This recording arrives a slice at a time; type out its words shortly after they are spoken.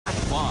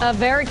A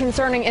very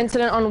concerning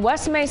incident on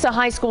West Mesa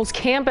High School's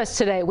campus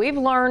today. We've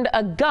learned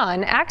a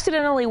gun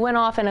accidentally went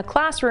off in a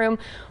classroom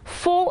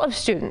full of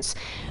students.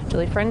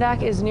 Julie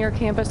Frendak is near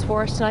campus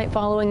for us tonight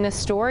following this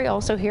story,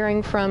 also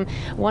hearing from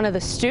one of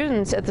the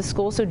students at the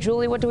school. So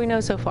Julie, what do we know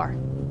so far?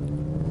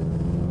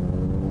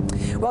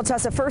 Well,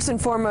 Tessa, first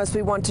and foremost,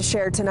 we want to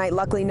share tonight,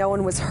 luckily no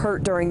one was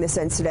hurt during this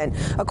incident.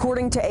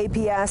 According to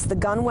APS, the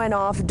gun went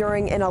off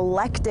during an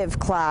elective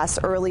class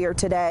earlier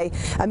today.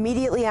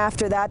 Immediately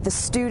after that, the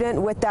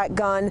student with that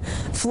gun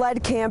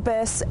fled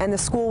campus and the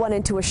school went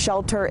into a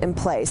shelter in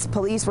place.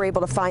 Police were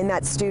able to find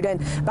that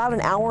student about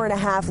an hour and a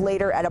half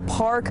later at a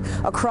park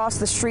across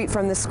the street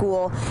from the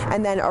school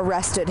and then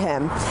arrested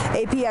him.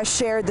 APS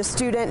shared the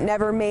student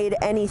never made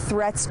any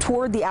threats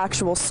toward the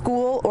actual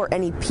school or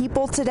any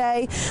people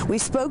today. We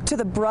spoke to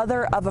the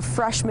brother of a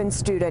freshman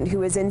student who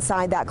was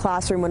inside that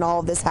classroom when all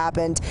of this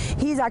happened.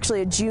 He's actually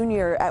a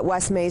junior at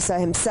West Mesa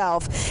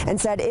himself and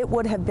said it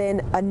would have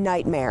been a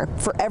nightmare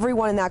for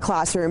everyone in that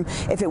classroom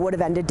if it would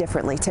have ended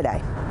differently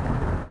today.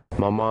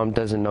 My mom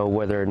doesn't know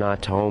whether or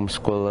not to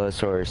homeschool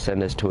us or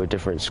send us to a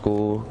different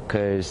school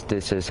because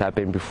this has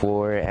happened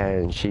before,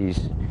 and we've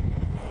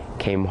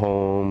came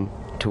home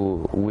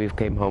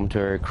to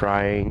her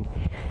crying.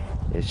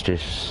 It's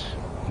just,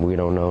 we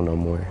don't know no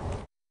more.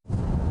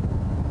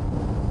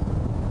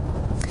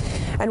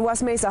 And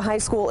West Mesa High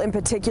School in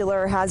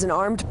particular has an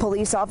armed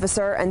police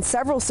officer and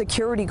several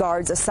security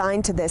guards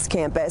assigned to this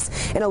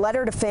campus. In a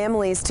letter to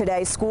families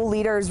today, school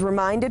leaders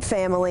reminded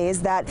families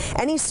that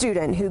any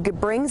student who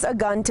brings a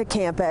gun to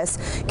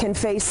campus can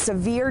face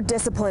severe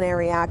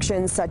disciplinary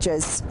actions such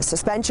as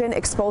suspension,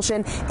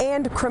 expulsion,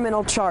 and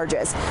criminal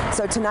charges.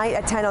 So tonight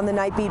at 10 on the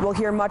Night Beat, we'll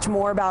hear much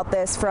more about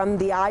this from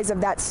the eyes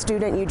of that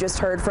student you just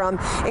heard from,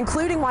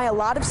 including why a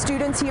lot of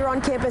students here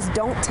on campus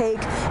don't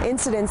take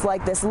incidents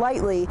like this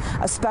lightly,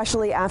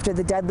 especially after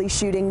the deadly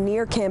shooting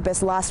near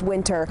campus last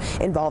winter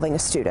involving a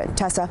student.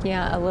 Tessa?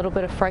 Yeah, a little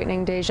bit of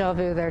frightening deja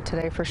vu there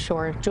today for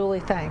sure. Julie,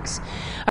 thanks.